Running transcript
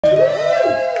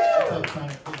What's up,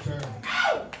 Chronic Culture?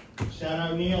 Shout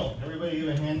out Neil. Everybody give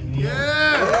a hand to Neil.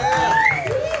 Yeah!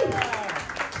 You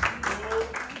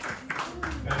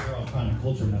guys are all Chronic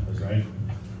Culture members, right?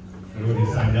 Everybody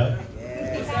signed up?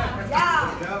 Yeah.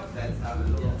 That's how it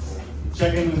looks.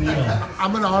 Check in with Neil.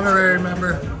 I'm an honorary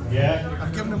member. Yeah?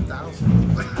 I've given him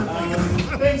 1,000.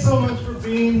 Thanks so much for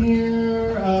being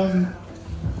here.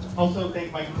 Also,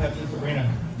 thank Mike and Sabrina.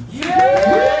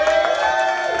 Yeah!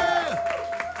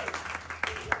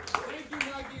 Thank you,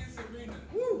 Mikey and Sabrina.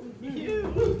 Woo!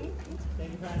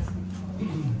 Thank you, guys.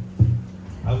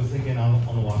 I was thinking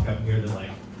on the walk up here that,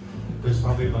 like, there's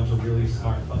probably a bunch of really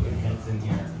smart fucking heads in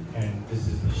here, and this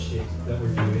is the shit that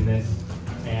we're doing this.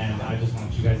 And I just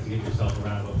want you guys to give yourself a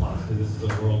round of applause because this is a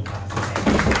world class event.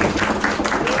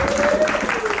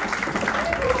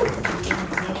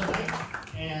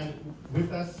 And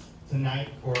with us tonight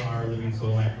for our Living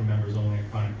Soil Night for members only at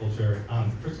Chronic Culture.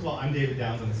 First of all, I'm David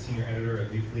Downs. I'm the senior editor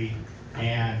at Leafly,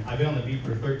 and I've been on the beat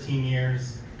for 13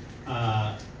 years.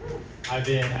 I've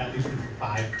been at Leafly for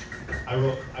 5.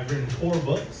 I've written 4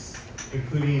 books,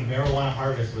 including Marijuana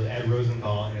Harvest with Ed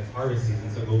Rosenthal, and it's harvest season,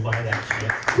 so go buy that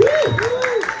shit.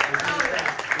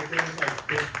 It's like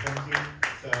big quarantine,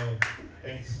 so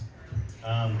thanks.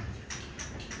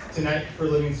 Tonight for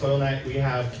Living Soil Night, we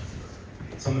have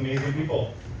some amazing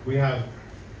people. We have,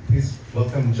 please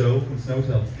welcome Joe from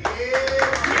Snowtill.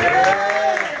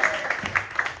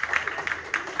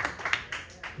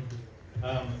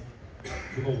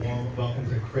 Give a warm welcome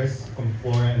to Chris from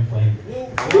Flora and Flame.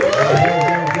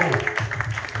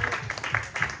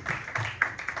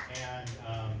 And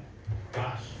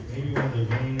gosh, maybe one of the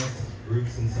winningest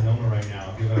groups in Sonoma right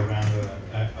now. Give a round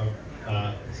of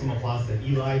some applause to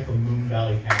Eli from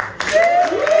Moonvalley Campus.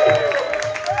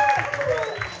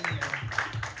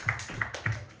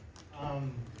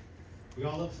 We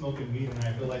all love smoking weed, and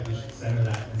I feel like we should center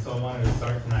that. And so I wanted to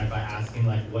start tonight by asking,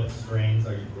 like, what strains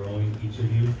are you growing, each of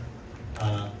you?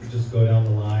 Just go down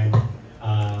the line.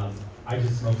 I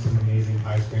just smoked some amazing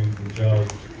ice cream from Joe,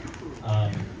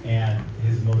 and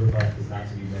his motor breath is not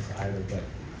to be missed either. But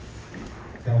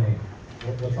tell me,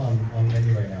 what's on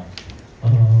menu right now?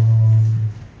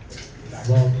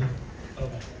 Well,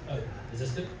 okay. Is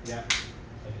this good? Yeah.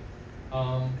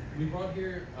 Okay. We brought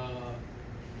here 9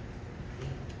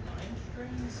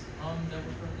 strains that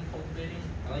we're currently cultivating.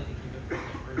 I like to keep it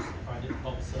first. I find it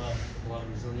helps a lot of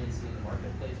resiliency in the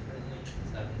marketplace currently.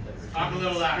 Talk a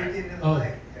little louder. Oh,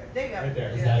 There you go. right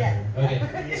there. Is that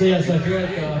okay? So yeah, so I feel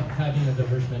like having a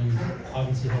diverse menu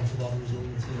obviously helps a lot of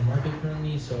resiliency in the market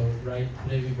currently. So right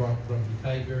today we brought Grumpy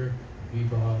Tiger, we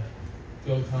brought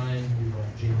Go Time, we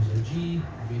brought James OG,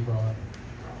 we brought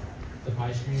the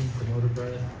Pie Stream, the Motor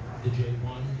Breath, the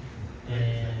J1,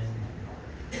 and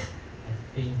I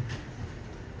think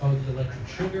the Electric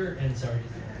Sugar, and sorry,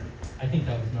 I think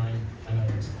that was 9. I know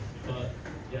it was, but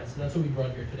yeah, so that's what we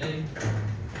brought here today.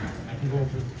 I can go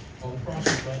over all the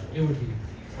process, but it would be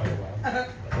quite a while.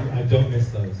 I don't miss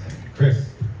those.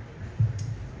 Chris.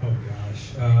 Oh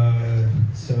gosh.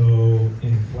 So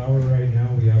in flower right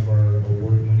now, we have our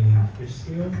award-winning fish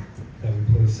scale that we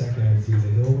placed second at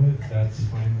Ziza Hill with. That's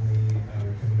finally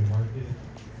coming to market.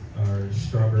 Our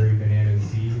strawberry banana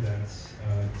Z, that's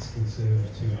exclusive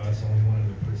to us. Only one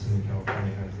other person in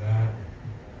California has that.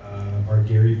 Our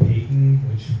Gary Payton,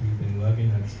 which we've been loving,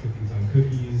 that's Cookies on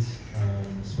Cookies,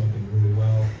 smoking really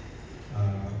well.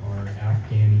 Our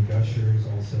Afghani Gushers,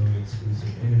 also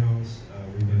exclusive in-house.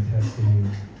 We've been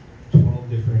testing 12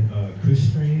 different Kush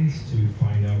strains to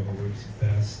find out what works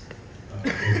best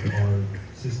with our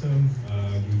system.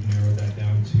 We've narrowed that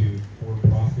down to 4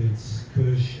 Profits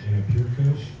Kush and a Pure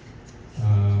Kush.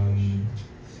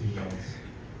 Let's see what else.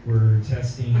 We're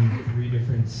testing 3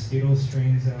 different Skittle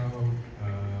strains out,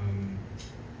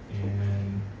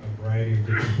 and a variety of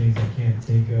different things I can't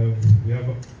think of. We have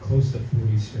close to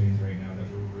 40 strains right now that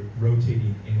we're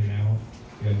rotating in and out.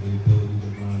 We have the ability to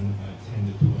run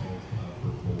 10 to 12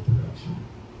 for full production.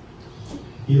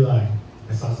 Eli,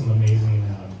 I saw some amazing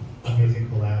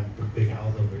collab with Big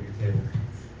Owls over at your table.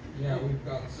 Yeah, we've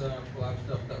got some collab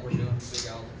stuff that we're doing with Big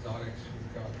Owls Exotics.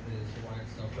 We've got this Hawaiian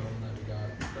snow cone that we got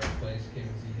third place King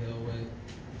Z Hill with.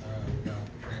 We got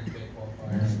Trans Bay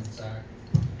Qualifier and SAC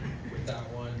with that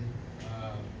one.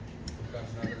 We've got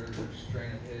another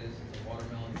strain of his. It's a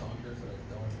watermelon conquer, so I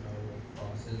don't know what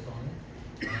cross is on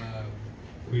it.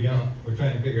 We don't. We're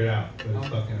trying to figure it out, but it's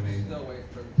fucking amazing. Still waiting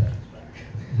for the text back.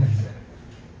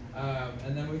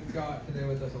 And then we've got today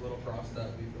with us a little cross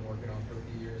that we've been working on for a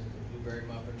few years. It's a blueberry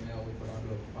muffin meal we put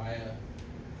onto a papaya,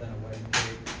 then a wedding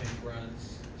cake, pink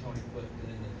runs, Tony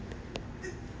Clifton,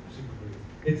 and super food.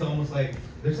 It's almost like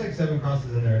there's like 7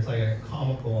 crosses in there. It's like a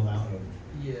comical amount of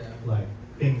Yeah. like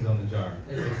things on the jar?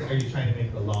 Are you trying to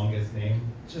make the longest name?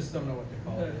 Just don't know what to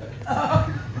call it yet.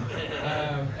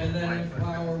 And then in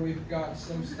flower, we've got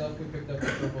some stuff we picked up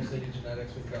at Purple City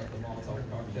Genetics. We've got the Molotov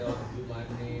cocktail, the blue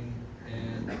limonene,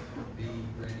 and the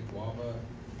granny guava.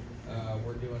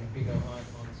 We're doing a pico hunt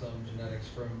on some genetics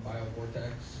from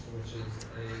BioVortex, which is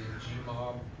a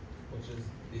G-Mob, which is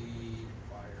the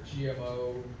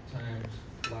GMO times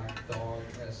Black Dog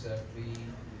SFV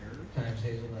times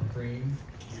hazelnut cream.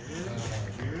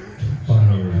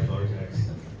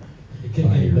 It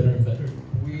can get better and better.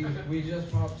 We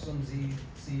just popped some Z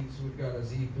seeds. We've got a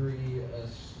Z3, a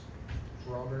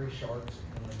strawberry sharks,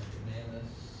 and then a banana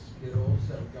Skittles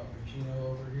that we've got Puccino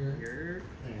over here.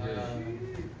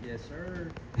 Yes, sir.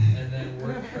 And then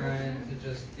we're trying to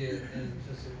just get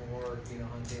into some more hunting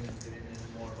and getting in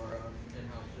more of our own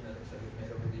in-house genetics that we've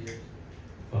made over the years.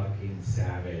 Fucking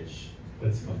savage.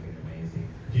 That's fucking amazing.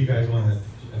 Do you guys want to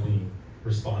have any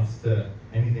response to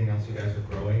anything else you guys are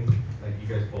growing? Like you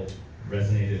guys both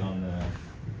resonated on the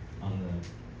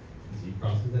Z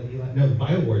crosses that Eli? No, the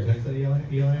BioVortex that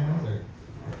Eli has, or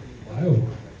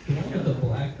BioVortex. Can I get the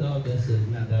Black Dog? That's a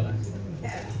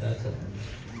that's a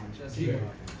Jesse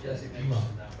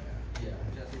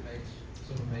makes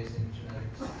some amazing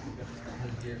genetics. We've been around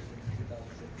his gear since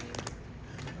 2015.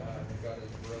 We've got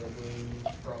his Gorilla Glue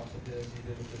cross with his. He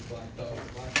did it with Black Dog.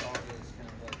 Black Dog is kind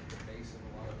of like the base of a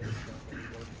lot of his stuff that he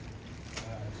works.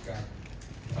 It's got.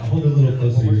 I'll hold it a little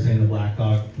closer. You were saying the Black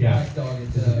Dog. Yeah. Black Dog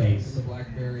is the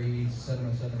Blackberry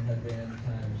 707 headband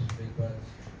times Big Butts.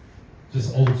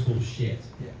 Just old school shit.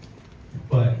 Yeah.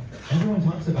 But everyone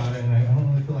talks about it, and I don't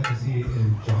really feel like I see it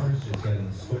in jars just yet in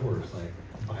the stores, like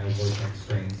BioVortex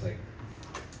strains, like,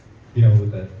 you know,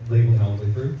 with the labeling all the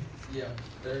way through. Yeah,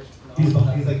 there's He's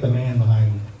like the man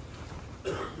behind.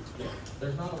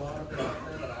 There's not a lot of it out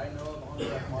there that I know of on the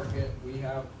black market. We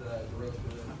have the Gorilla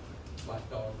Glue Black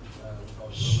Dog, we call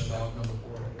it Gorilla Dog number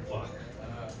 4.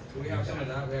 So we have some of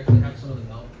that. We actually have some of the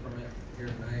milk from it here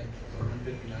tonight. So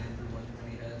 159 through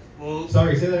 120 heads.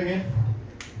 Sorry, say that again?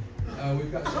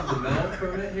 We've got some of the milk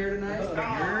from it here tonight.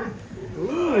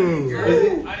 Ooh. Is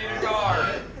it? I need a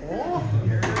guard.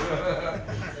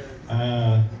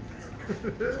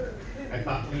 I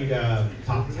thought we'd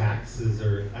talk taxes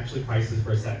or actually prices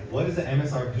for a second. What is the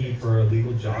MSRP for a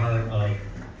legal jar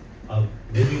of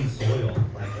living soil?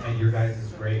 Like at your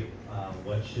guys' grade,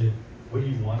 what do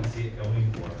you want to see it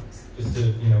going for? Just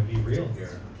to be real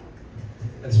here.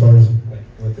 As far as like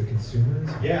what the consumers?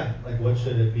 Yeah, like what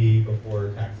should it be before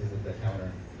taxes at the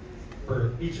counter?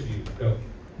 For each of you, go.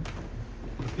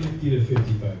 50 to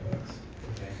 55 bucks.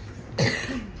 Okay.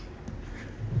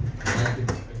 I can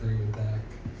agree with that.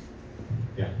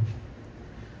 Yeah.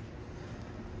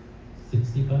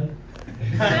 65?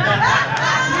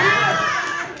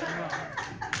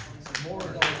 More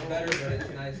is always better, but it's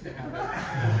nice to have it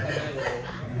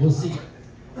available. We'll see.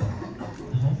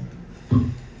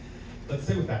 Let's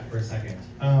sit with that for a second.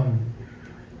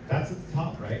 That's at the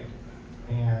top, right?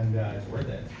 And it's worth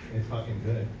it. It's fucking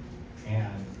good.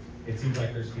 And it seems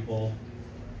like there's people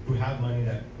who have money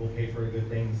that will pay for good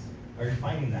things. Are you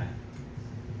finding that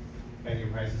at your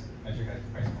prices, at your guys'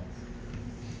 price points?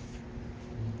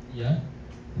 Yeah.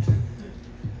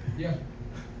 Yeah.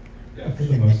 Yeah, for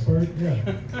the most part, yeah.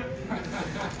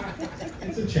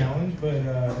 It's a challenge, but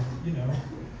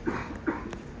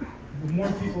the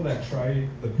more people that try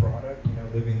the product,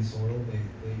 living soil,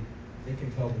 they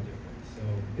can tell the difference. So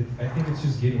I think it's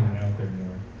just getting it out there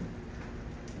more.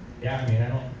 Yeah, I mean, I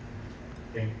don't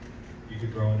think you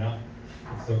could grow enough.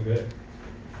 It's so good.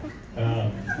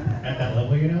 At that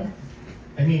level,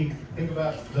 I mean, think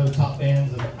about those top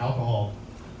bands of alcohol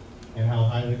and how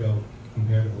high they go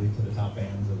comparatively to the top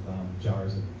bands of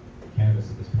jars of cannabis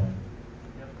at this point.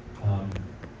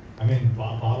 I'm in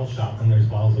bottle shop and there's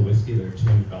bottles of whiskey that are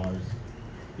 $200. Not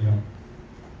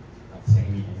saying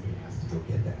anybody has to go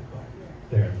get that, but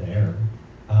they're there.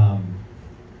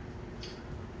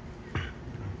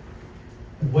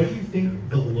 What do you think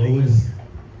the lowest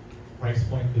price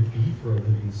point could be for a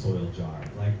living soil jar?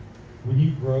 Like, when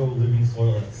you grow living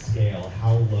soil at scale,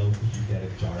 how low could you get a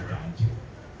jar down to?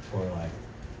 Or like,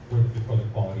 before the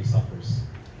quality suffers?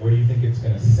 Where do you think it's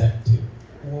going to set to?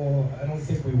 Well, I don't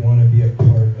think we want to be a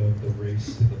part of the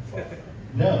race to the bottom.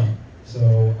 No.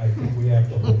 So I think we have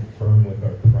to hold firm with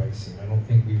our pricing. I don't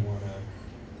think we want to,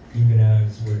 even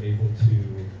as we're able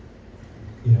to,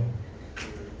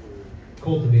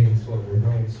 cultivating soil, we're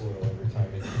growing soil over time.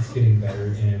 It's getting better,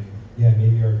 and yeah,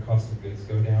 maybe our cost of goods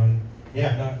go down,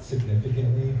 not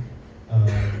significantly.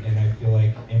 And I feel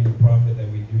like any profit that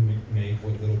we do make,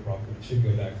 what little profit, should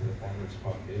go back to the farmer's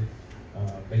pocket.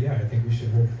 But yeah, I think we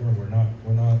should hold firm. We're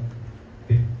not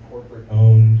big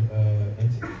corporate-owned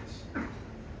entities.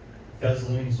 Does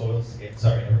living soil scale?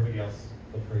 Sorry, everybody else,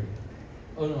 feel free.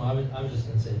 Oh no, I was just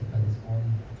gonna say it depends on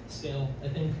scale. I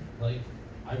think like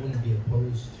I wouldn't be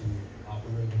opposed to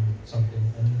operating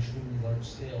something at an extremely large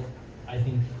scale. I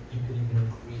think you could even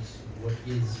increase what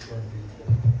is currently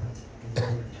the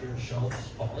lower tier shelves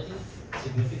quality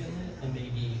significantly and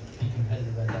maybe be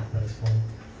competitive at that price point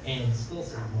and still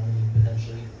save money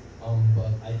potentially.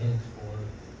 But I think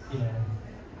for, you know,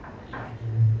 if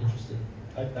you're interested.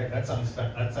 That sounds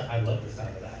I love the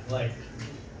sound of that. Like,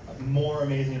 more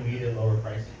amazing weed at lower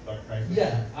prices.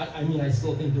 Yeah, I mean, I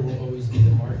still think there will always be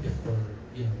the market for,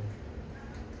 you know,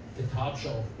 the top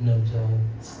shelf no-till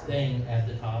staying at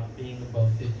the top, being above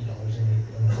 $50 an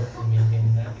acre, and hopefully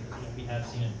maintaining that because, you know, we have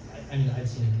seen it. I mean, I've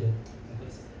seen it get in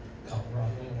places like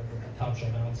Colorado, whatever, top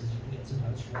shelf ounces you can get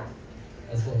sometimes for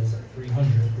as low as like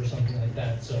 300 or something like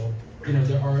that. So, you know,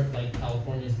 there are like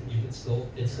California's that you could still,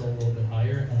 it's still a little bit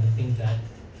higher, and I think that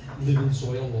living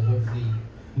soil will hopefully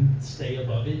stay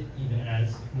above it even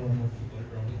as more and more people are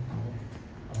growing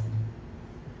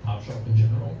top shelf in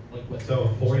general. Like what? So a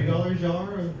 $40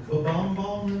 jar of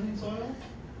bomb living soil?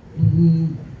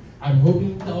 I'm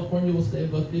hoping California will stay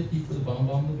above 50 for the bomb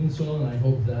living soil, and I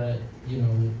hope that, you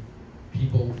know,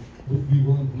 people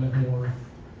will implement more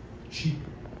cheap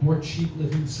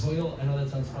living soil. I know that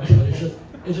sounds funny, but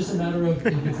it's just a matter of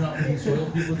if it's not living soil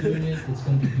people doing it, it's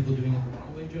going to be people doing it the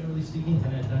wrong way, generally speaking,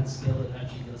 and at that scale it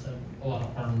actually does have a lot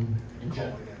of harm in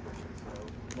general.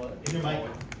 In your mic.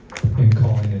 And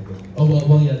calling it living. Oh,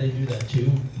 well, yeah, they do that too,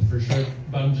 for sure.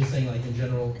 But I'm just saying, like, in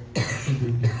general, I think it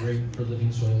would be great for living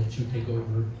soil to take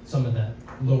over some of that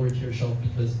lower tier shelf,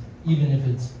 because even if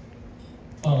it's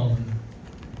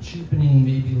cheapening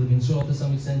maybe living soil to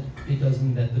some extent, it does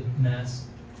mean that the mass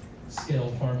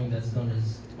scale farming that's done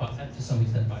is to some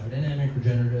extent biodynamic,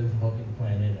 regenerative, helping the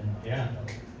planet, and yeah.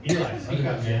 Eli, speak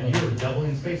up, man. You were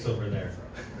doubling space over there.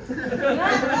 Wake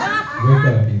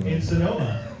up, Eli. In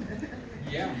Sonoma.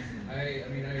 Yeah, I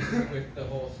mean, I agree with the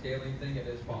whole scaling thing. It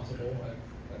is possible.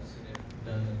 I've seen it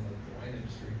done in the wine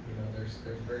industry. You know, there's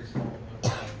very small amount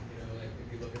of, you know, like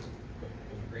if you look at the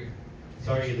grape.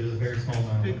 Sorry, there's a very small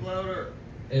amount. Speak louder.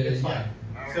 It's fine.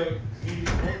 So you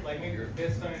hold like maybe your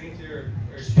fist underneath your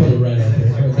just put it right out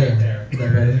there. like right there. Is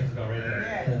that better? Let's go right there.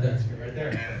 Right there. Right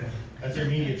there. That's your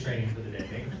immediate training for the day.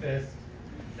 Make a fist.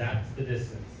 That's the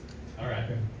distance. All right.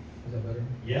 Is that better?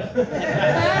 Yeah. We're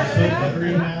so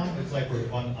buttery now. It's like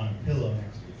we're on a pillow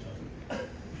next to each other.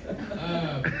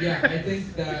 Yeah, I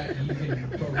think that you can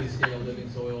totally scale living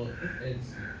soil.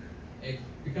 It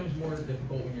becomes more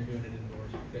difficult when you're doing it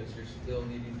indoors because you're still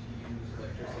needing to use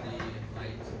electricity and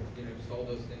lights and, you know, just all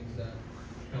those things that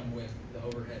come with the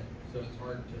overhead. So it's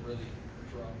hard to really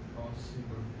drop costs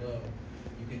super low.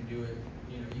 You can do it,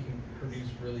 you know, you can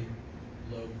produce really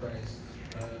low priced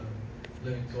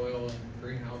living soil and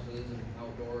greenhouses and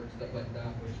outdoor and stuff like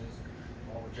that, which is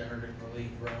all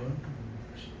regeneratively grown.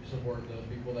 Support those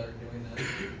people that are doing that.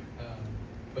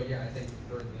 But yeah, I think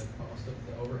for the cost of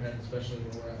the overhead, especially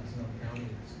where we're at in Sonoma County,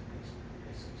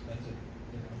 it's expensive.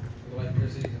 You know,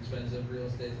 electricity is expensive, real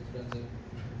estate is expensive.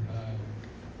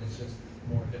 It's just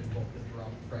more difficult to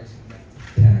drop pricing back.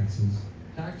 Taxes.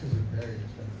 Taxes are very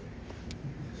expensive.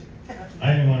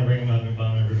 I didn't want to bring them up and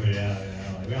bum everybody out. You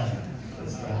know, like we all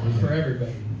know. For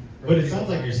everybody. But it sounds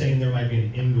like you're saying there might be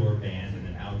an indoor ban and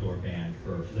an outdoor ban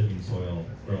for living soil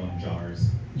grown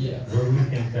jars. Yeah. Where do we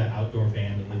think the outdoor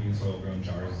ban of living soil grown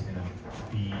jars is going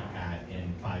to be at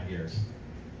in 5 years?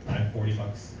 $40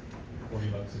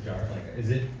 a jar. Like, is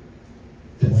it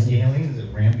scaling? Is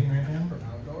it ramping right now? For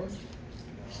outdoors?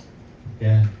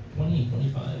 Yeah. 20,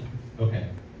 25. Okay.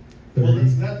 Well,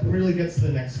 that really gets to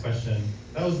the next question.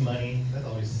 That was money. That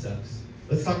always sucks.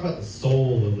 Let's talk about the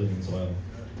soul of living soil.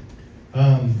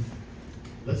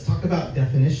 Let's talk about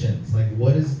definitions. Like,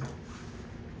 what is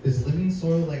living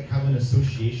soil like have an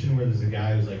association where there's a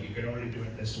guy who's like, you can only do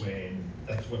it this way, and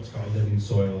that's what's called living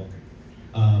soil,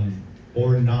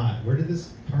 or not? Where did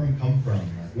this term come from?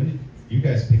 Like, when did you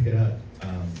guys pick it up?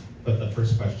 But the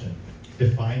first question,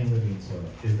 define living soil.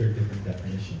 Is there different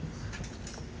definitions?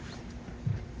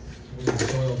 Living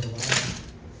soil is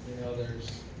alive. You know,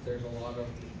 there's a lot of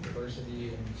diversity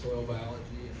in soil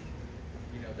biology. And,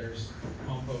 you know, there's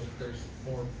compost. There's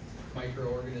more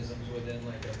microorganisms within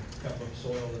like a cup of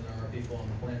soil than there are people on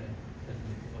the planet. And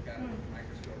if you look at it with a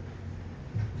microscope,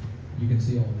 you can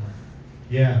see all of that.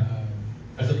 Yeah.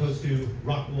 As opposed to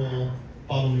rock wool,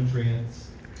 bottle nutrients.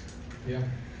 Yeah.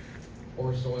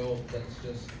 Or soil that's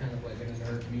just kind of like an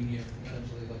inert medium,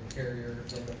 essentially like a carrier,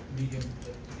 like a medium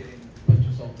that's getting a bunch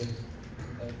of salt-based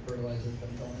fertilizers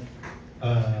dumped on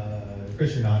it.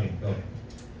 Chris, you're nodding. Go.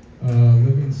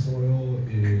 Living soil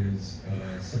is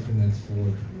something that's full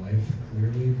of life,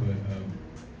 clearly, but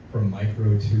from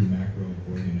micro to macro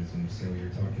organisms. So you're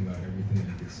talking about everything that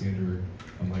you could see under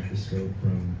a microscope,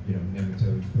 from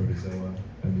nematodes, protozoa,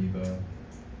 amoeba,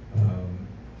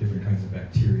 different kinds of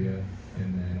bacteria,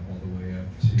 and then all the way up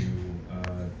to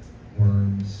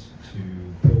worms, to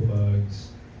pill bugs.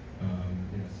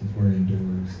 Since we're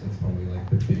indoors, that's probably like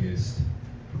the biggest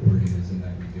organism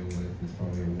that we deal with is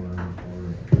probably a worm or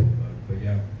a pill bug. But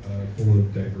yeah, full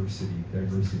of diversity.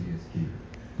 Diversity is key.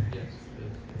 Yes.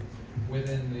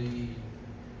 Within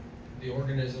the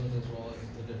organisms as well as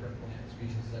the different plant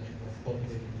species that you're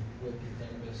cultivating with your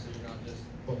cannabis, so you're not just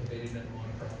cultivating in a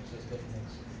monocrop system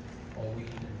that's all weed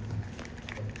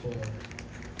and soil.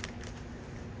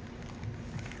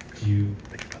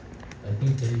 I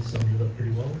think they summed it up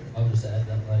pretty well. I'll just add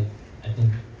that, I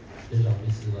think there's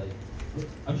obviously,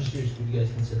 I'm just curious, would you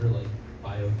guys consider,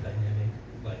 biodynamic,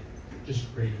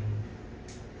 just creating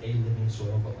a living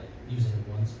soil, but, using it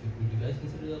once? Would you guys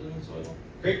consider that living soil?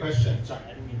 Great question. Sorry,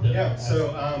 I didn't mean to. Yeah,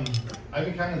 so I've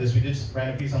been counting this. We just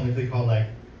ran a piece on Leafly called,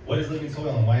 what is living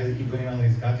soil and why does it keep winning all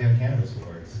these goddamn cannabis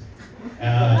awards?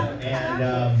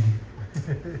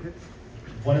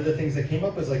 One of the things that came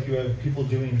up was you have people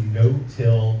doing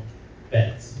no-till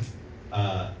beds.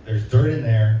 There's dirt in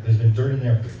there. There's been dirt in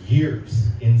there for years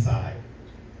inside.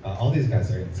 All these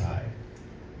guys are inside.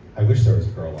 I wish there was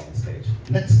a girl on the stage.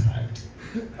 Next time.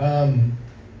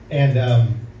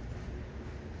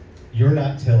 You're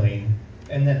not tilling,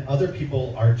 and then other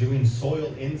people are doing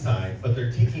soil inside, but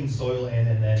they're taking soil in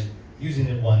and then using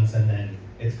it once, and then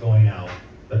it's going out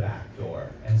the back door.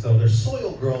 And so there's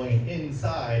soil growing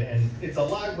inside, and it's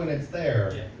alive when it's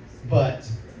there, but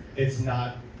it's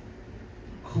not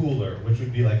cooler, which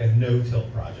would be like a no-till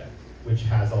project, which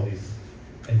has all these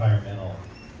environmental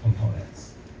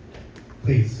components.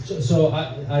 Please. So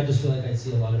I just feel like I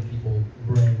see a lot of people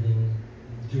branding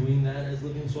doing that as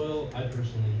living soil. I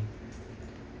personally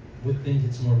would think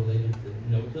it's more related to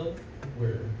no-till,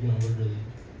 where we're really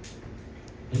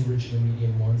enriching a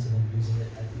medium once and then using it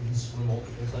at least for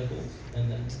multiple cycles, and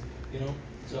then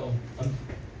so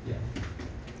yeah,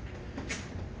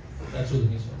 that's what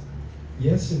living soil.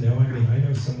 Yes and no. I mean, I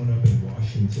know someone up in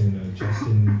Washington,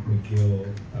 Justin McGill.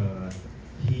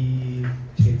 He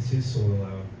takes his soil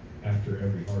out after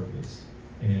every harvest,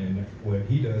 and what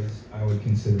he does, I would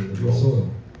consider living soil,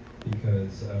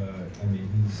 because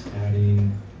he's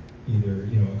adding either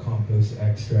a compost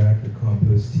extract or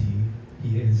compost tea.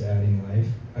 He is adding life.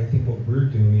 I think what we're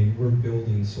doing, we're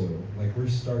building soil. We're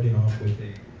starting off with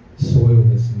a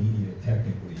soilless media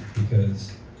technically,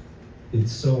 because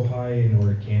it's so high in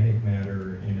organic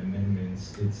matter and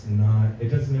amendments. It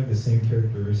doesn't have the same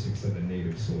characteristics of a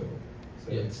native soil.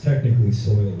 So it's technically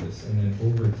soilless, and then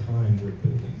over time we're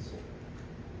building soil.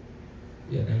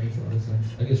 Yeah, that makes a lot of sense.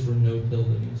 I guess we're no-till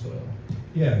living soil.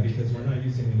 Yeah, because we're not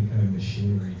using any kind of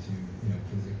machinery to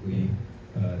physically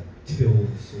till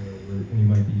the soil. We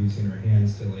might be using our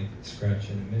hands to scratch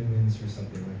in amendments or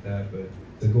something like that, but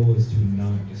the goal is to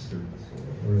not disturb the soil,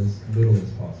 or as little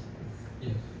as possible.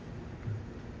 Yes.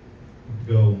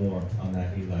 Go more on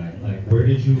that, Eli. Where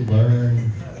did you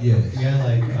learn? Yes.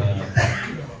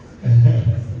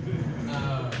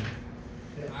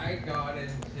 I got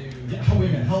into. Wait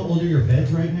a minute. How old are your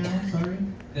beds right now? Sorry.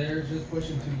 They're just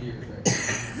pushing 2 years right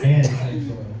now. And Same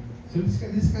soil. so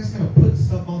this guy's gonna put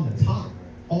stuff on the top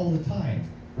all the time,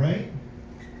 right?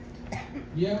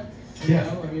 Yeah.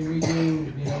 Yeah. We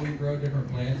do. We grow different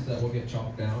plants that will get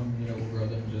chopped down. We'll grow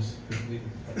them just leave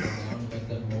cut them down, let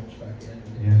them mulch back in.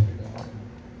 Yeah.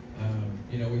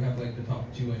 We have the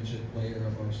top 2-inch layer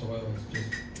of our soil. It's just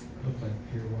looks like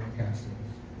pure worm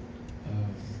castings.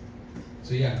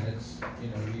 So yeah, it's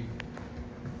we've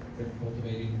been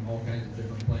cultivating all kinds of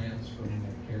different plants, from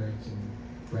carrots and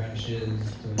radishes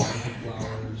to different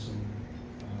flowers and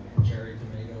cherry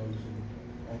tomatoes and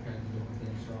all kinds of different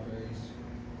things, strawberries.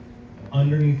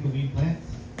 Underneath the weed plants?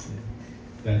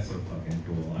 That's so fucking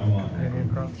cool. I want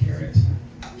a carrot.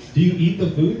 Do you eat the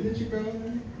food that you grow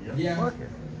in there? Yeah. Fuck it.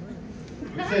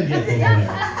 Who said yes over there?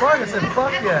 Fuck, I said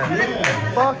fuck yeah.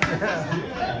 Yeah. Fuck yeah.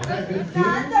 Yeah, is that good food?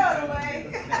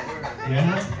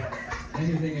 Yeah?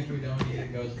 Anything if we don't eat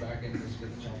it goes back and just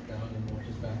gets chopped down and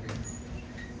mulches back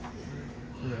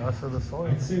in. Yeah, us of the soil.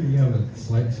 I'd say we have a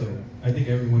slight, so I think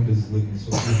everyone does living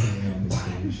soil differently on the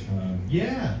stage.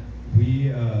 Yeah.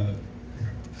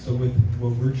 So with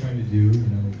what we're trying to do,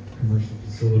 commercial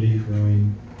facility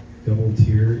growing double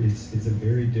tier, it's a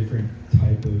very different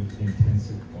type of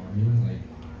intensive farming.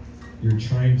 You're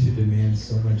trying to demand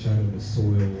so much out of the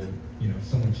soil,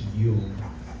 so much yield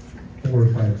 4 or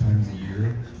 5 times a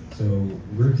year. So So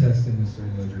we're testing the soil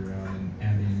ledger around and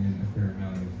adding in a fair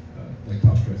amount of like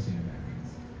top dressing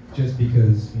amendments, just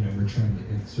because we're trying to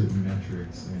hit certain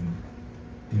metrics, and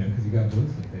because you got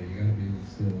bills to pay, you got to be able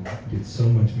to still get so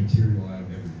much material out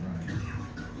of every run.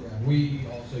 Yeah, we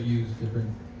also use different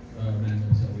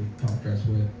amendments that we top dress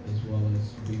with, as well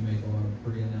as we make a lot of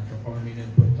pretty natural farming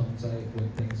inputs on site with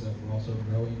things that we're also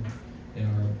growing in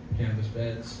our canvas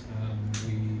beds.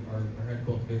 Our head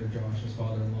cultivator, Josh, his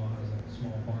father-in-law, has a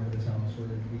small farm at his house where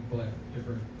we collect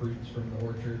different fruits from the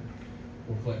orchard.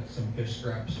 We'll collect some fish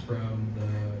scraps from the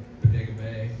Bodega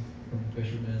Bay, from the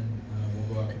fishermen.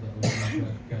 We'll go out to the ocean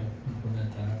and kind of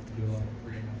implement that, do a lot of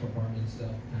pretty natural farming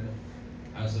stuff, kind of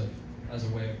as a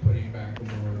way of putting back a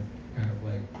more kind of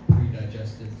like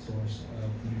pre-digested source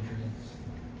of nutrients.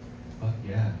 Fuck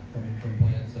yeah. Coming from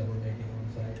plants that we're making on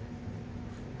site.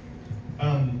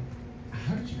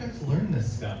 How did you guys learn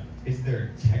this stuff? Is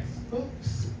there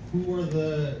textbooks? Who are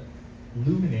the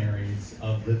luminaries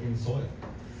of living soil?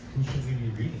 Who should we be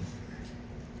reading?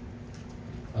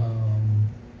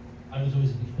 I was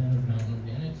always a big fan of Mountain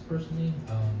Organics personally.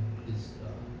 His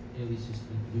alias used to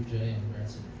be Blue Jay on Red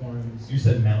City Forums. You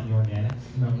said Mountain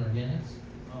Organics? Mountain Organics.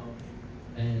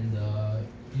 And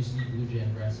he used to be Blue Jay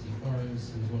on Grass City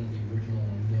Forums. He was one of the original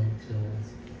no-till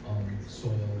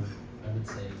soil, I would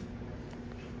say,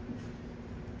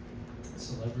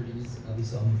 celebrities, at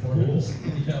least on the forums.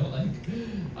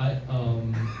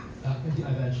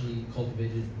 I've actually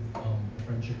cultivated a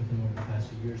friendship with him over the past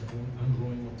few years. I'm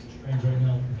growing up strange right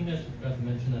now. I think I actually forgot to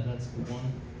mention that that's the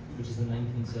one, which is the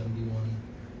 1971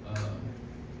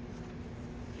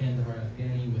 Kandahar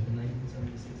Afghani with the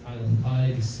 1976 Highland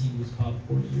Pie. The seed was caught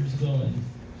 40 years ago, and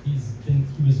he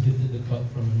was gifted the cut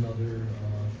from another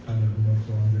kind of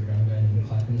no-till underground guy named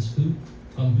Clackamas Scoop,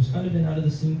 who's kind of been out of the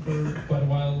scene for quite a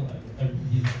while.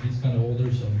 He's kind of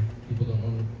older, so people don't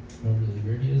know really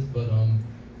where he is. But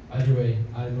either way,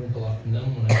 I learned a lot from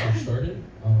them when I first started,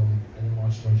 and then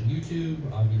watched a bunch of YouTube.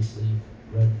 Obviously,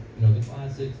 read the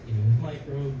classics, even with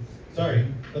microbes. Sorry,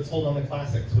 let's hold on the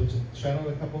classics. Shout out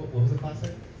a couple. What was the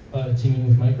classic? Teaming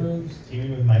with microbes.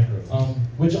 Teaming with microbes.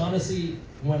 Which honestly,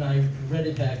 when I read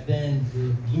it back then,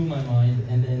 it blew my mind.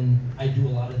 And then I do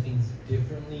a lot of things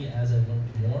differently as I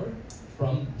learned more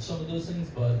from some of those things.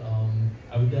 But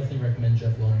I would definitely recommend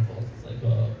Jeff Lowenfeld. It's like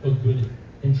a good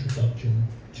introduction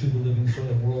to the living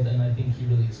soil world, and I think he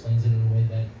really explains it in a way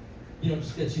that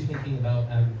just gets you thinking about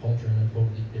agriculture in a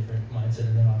totally different mindset.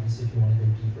 And then obviously, if you want to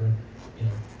go deeper,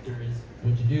 there is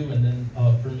what to do. And then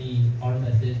for me, our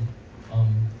method.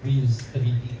 We use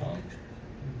heavy decomp.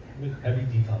 With heavy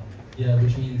decomp. Yeah,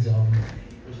 which means,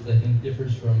 which is I think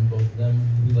differs from both of them.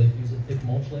 We like to use a thick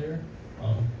mulch layer.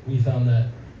 We found that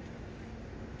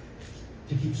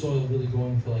to keep soil really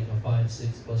going for like a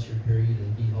 5-6+ year period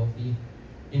and be healthy,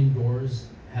 indoors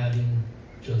having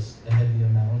just a heavy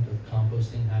amount of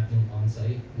composting happening on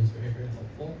site was very, very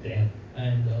helpful. Damn.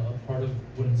 And part of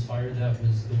what inspired that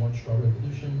was the One Straw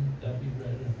Revolution that we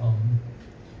read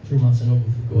through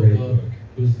Masanobu Great Fukuoka. book.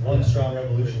 It was One Straw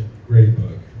Revolution. Great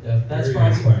book. Yeah, that's Very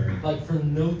probably inspiring. like for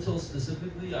no-till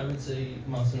specifically. I would say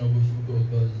Masanobu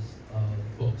Fukuoka's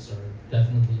books are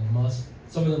definitely a must.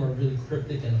 Some of them are really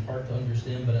cryptic and hard to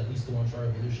understand, but at least the One Straw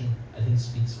Revolution I think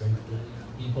speaks very clearly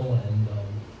to people, and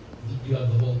you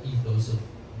have the whole ethos of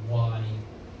why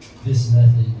this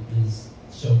method is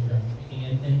so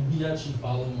groundbreaking. And we actually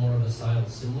follow more of a style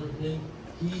similar to him.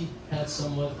 He had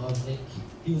somewhat of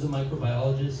he was a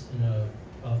microbiologist in a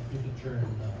prefecture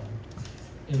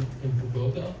in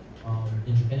Fukuoka,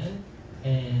 in Japan,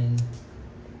 and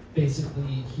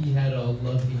basically he had a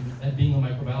love at being a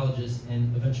microbiologist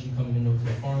and eventually becoming a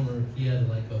no-till farmer. He had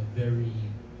like a very,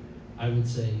 I would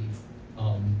say,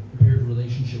 weird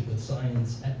relationship with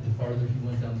science. The farther he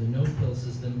went down the no-till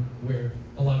system, where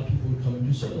a lot of people would come and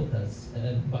do soil tests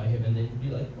by him, and they'd be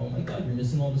like, "Oh my God, you're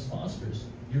missing all this phosphorus.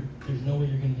 There's no way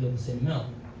you're going to yield the same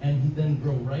amount." And he'd then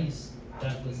grow rice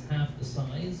that was half the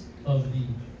size of the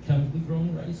chemically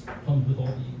grown rice, comes with all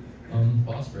the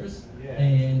phosphorus,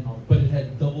 but it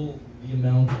had double the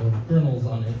amount of kernels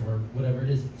on it, or whatever it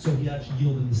is. So he actually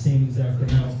yielded the same exact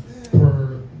amount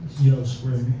per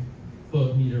square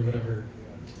foot, meter, whatever.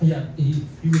 Yeah, he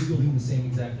was yielding the same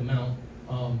exact amount.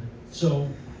 So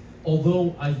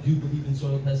although I do believe in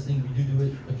soil testing, we do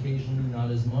it occasionally, not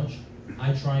as much.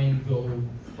 I try and go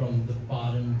from the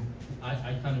bottom.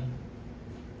 I kind of,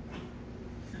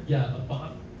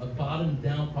 a bottom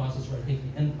down process where I take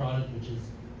the end product, which is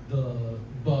the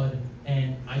bud,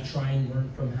 and I try and learn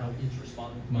from how it's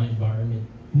responding to my environment,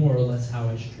 more or less how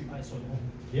I should treat my soil.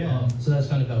 Yeah. So that's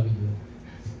kind of how we do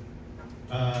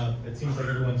it. It seems like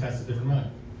everyone tests a different amount.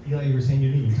 Eli, you were saying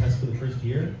you didn't even test for the first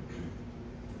year?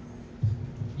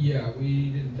 Yeah,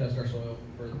 we didn't test our soil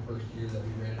for the first year that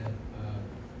we ran it.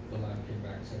 The lab came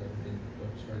back and said everything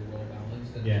looks very well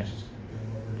balanced, and Yeah. it's just doing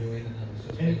what we're doing, and that was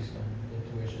just And- based on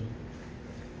intuition.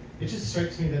 It just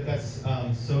strikes me that that's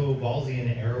so ballsy in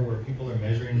an era where people are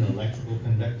measuring the electrical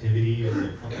conductivity of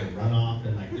their fucking runoff,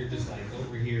 and like they're just like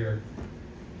over here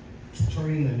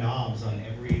turning the knobs on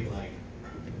every like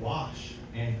wash,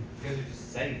 and you guys are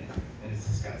just setting it, and it's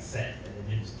just gotta set, and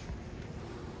then you just,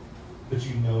 but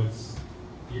you know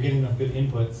you're getting enough good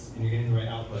inputs and you're getting the right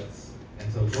outputs,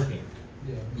 and so it's working.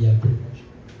 Yeah. Yeah, pretty much.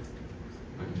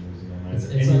 It's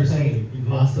And you were like saying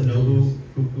Masanobu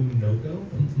Fukunoka?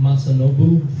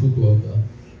 Masanobu Fukuoka.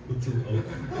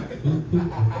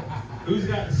 Who's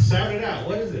got, shout it out,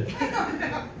 what is it?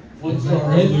 It's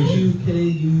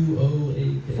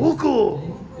Fukuoaka.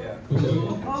 Fuku!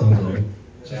 Sounds right.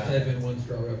 Just type in One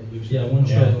Straw Revolution. Yeah, one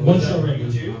Yeah. straw. One Was straw that what you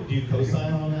revolution. do? Do you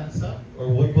co-sign on that stuff? Or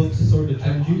what books sort of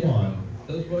turned you on?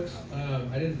 Those books,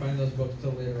 I didn't find those books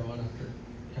till later on after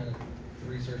kind of the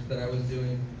research that I was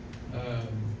doing.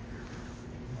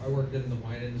 I worked in the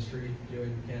wine industry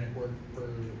doing mechanic work for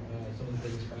some of the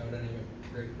biggest biodynamic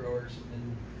grape growers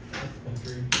in the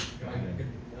country.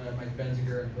 Mike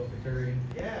Benziger and Phil Couturier.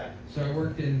 Yeah. So I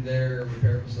worked in their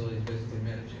repair facilities, basically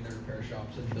managing their repair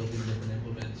shops and building different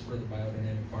implements for the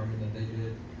biodynamic farming that they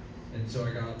did. And so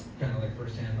I got kind of like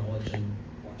firsthand knowledge and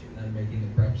watching them making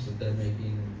the preps that they're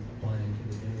making and applying to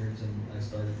the vineyards, and I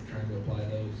started trying to apply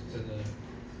those to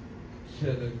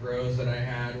the grows that I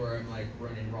had, where I'm like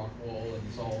running rock wool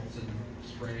and salts and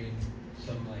spraying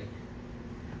some like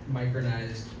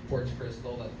micronized quartz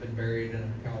crystal that's been buried in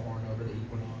a cow horn over the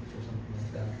equinox or something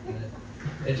like that.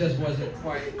 And it just wasn't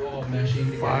quite all meshing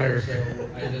together. Fire. So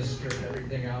I just stripped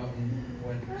everything out and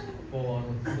went full on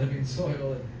with living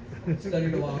soil and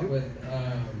studied a lot with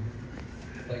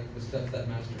like the stuff that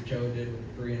Master Cho did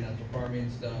with Korean natural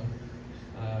farming stuff.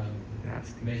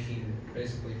 Making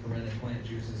basically fermented plant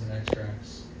juices and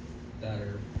extracts that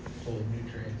are full of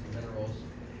nutrients and minerals,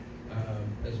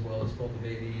 as well as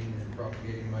cultivating and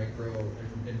propagating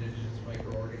indigenous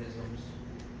microorganisms.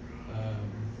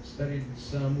 Studied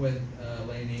some with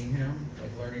Lane Ingham,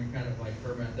 like learning kind of like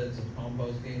her methods of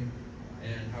composting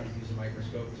and how to use a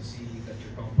microscope to see that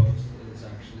your compost is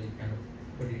actually kind of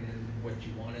putting in what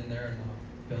you want in there and not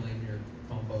filling your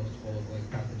compost full of like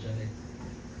pathogenic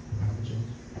pathogens.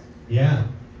 Yeah.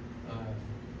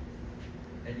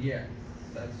 And yeah,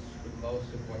 that's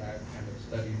most of what I've kind of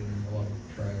studied in a lot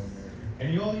of trial and error.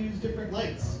 And you all use different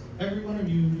lights. Every one of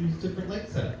you use different light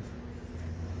setup.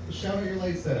 Shout out your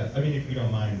light setup. I mean, if you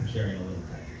don't mind sharing a little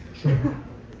bit. Sure.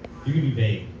 You can be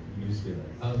vague. You can just be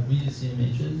like, We use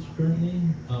CMHs currently.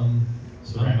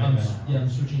 Ceramic metal. I'm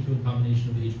switching to a combination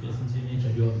of HPS and CMH.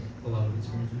 I do have a lot of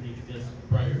experience with HPS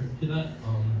prior to that.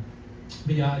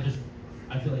 But yeah,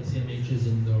 I feel like CMH is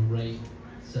in the right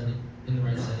settings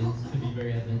could be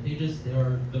very advantageous. They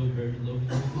are though very low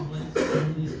chemical plants,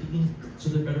 generally speaking. So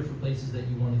they're better for places that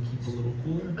you want to keep a little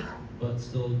cooler, but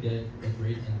still get a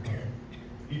great end product.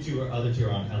 You two other two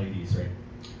are on LEDs, right?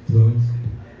 Fluence?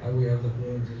 We have the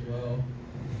fluence as well.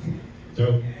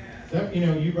 So, that,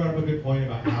 you brought up a good point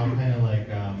about how kind of like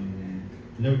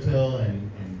no-till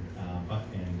and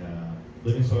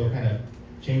living soil kind of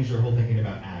changed your whole thinking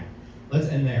about ag. Let's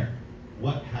end there.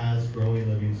 What has growing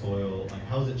living soil, like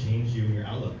how has it changed you and your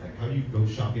outlook? Like how do you go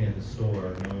shopping at the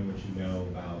store knowing what you know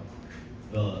about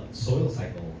the soil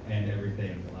cycle and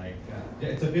everything? Like,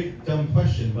 it's a big dumb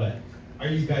question, but are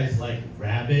you guys like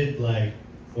rabid, like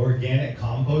organic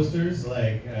composters?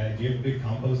 Like, do you have a big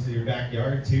compost in your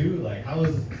backyard too? Like, how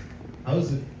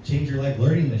has it changed your life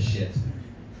learning this shit?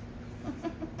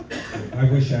 I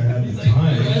wish I had the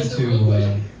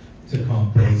time to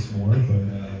compost more,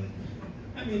 but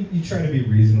I mean, you try to be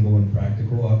reasonable and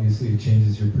practical. Obviously, it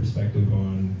changes your perspective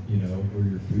on, where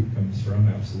your food comes from,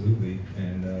 absolutely.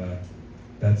 And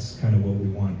that's kind of what we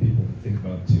want people to think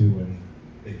about too when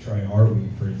they try our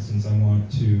wheat, for instance. I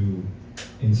want to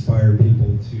inspire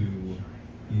people to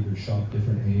either shop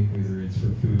differently, whether it's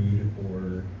for food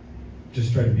or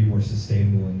just try to be more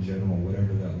sustainable in general,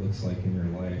 whatever that looks like in your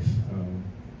life.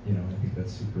 I think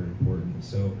that's super important.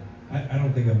 So I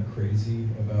don't think I'm crazy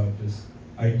about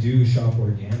I do shop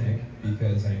organic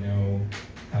because I know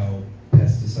how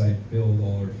pesticide-filled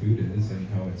all our food is and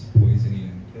how it's poisoning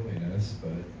and killing us,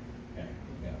 but yeah.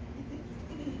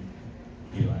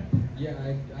 Eli.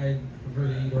 Yeah, I prefer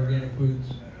to eat organic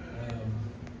foods.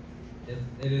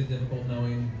 It is difficult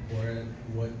knowing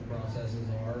what the processes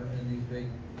are in these big,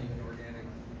 even organic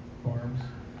farms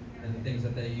and the things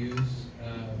that they use.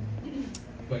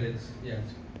 But it's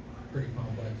pretty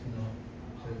complex not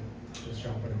to just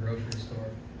shop at a grocery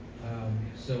store.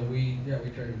 So we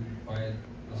try to buy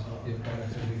as healthy of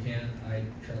products as we can. I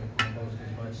try to compost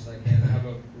as much as I can. I have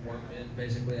a worm bin.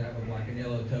 Basically, I have a black and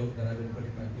yellow tote that I've been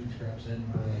putting my food scraps in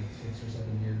for like 6 or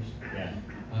 7 years. Yeah.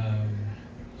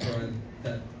 So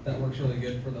that works really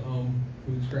good for the home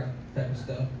food scrap type of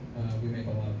stuff. We make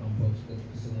a lot of compost at the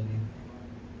facility.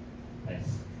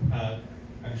 Nice.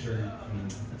 I'm sure, I mean,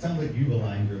 it sounds like you've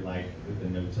aligned your life with the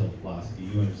no-till philosophy.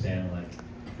 You understand, like,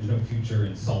 there's no future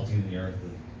in salting the earth,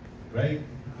 right?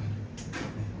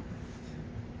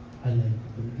 I like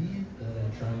to believe that I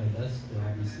try my best to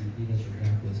obviously be as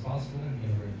organically as possible,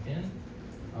 whenever I can.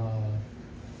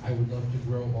 I would love to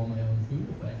grow all my own food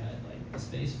if I had like the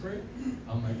space for it.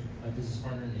 My business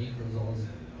partner Nate grows all his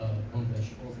own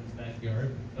vegetables in his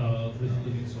backyard with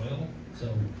living soil. So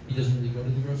he doesn't really go to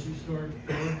the grocery store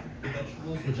for the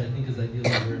vegetables, which I think is ideal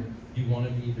where you want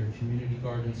to be either community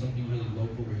garden, something really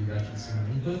local where you actually see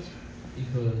input.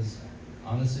 Because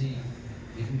honestly,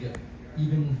 it can get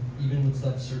even with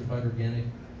stuff certified organic,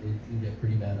 it can get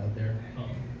pretty bad out there.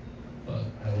 But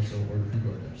I also order from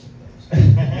DoorDash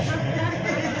sometimes.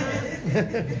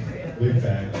 Big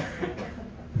bag.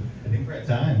 I think we're at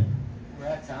time. We're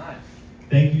at time.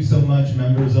 Thank you so much,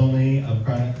 members only of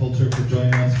Chronic Culture, for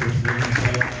joining us for this living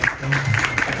soil.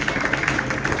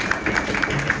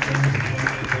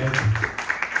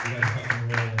 You guys fucking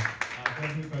roll. If you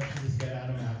have any questions, just get at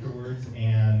them afterwards,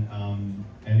 and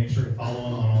make sure to follow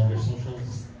them on all their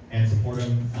socials and support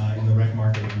them in the rec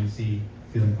market when you see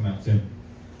them come out soon.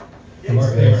 Thank you.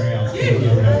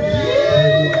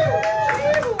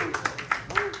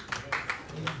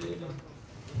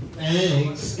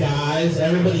 Thanks, guys.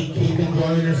 Everybody keep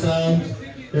enjoying yourselves.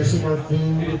 There's some more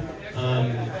food.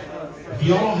 If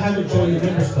y'all haven't joined the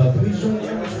Members Club, please join the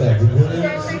Members Club. We really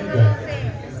like to see you guys.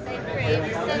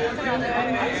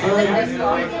 All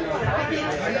right.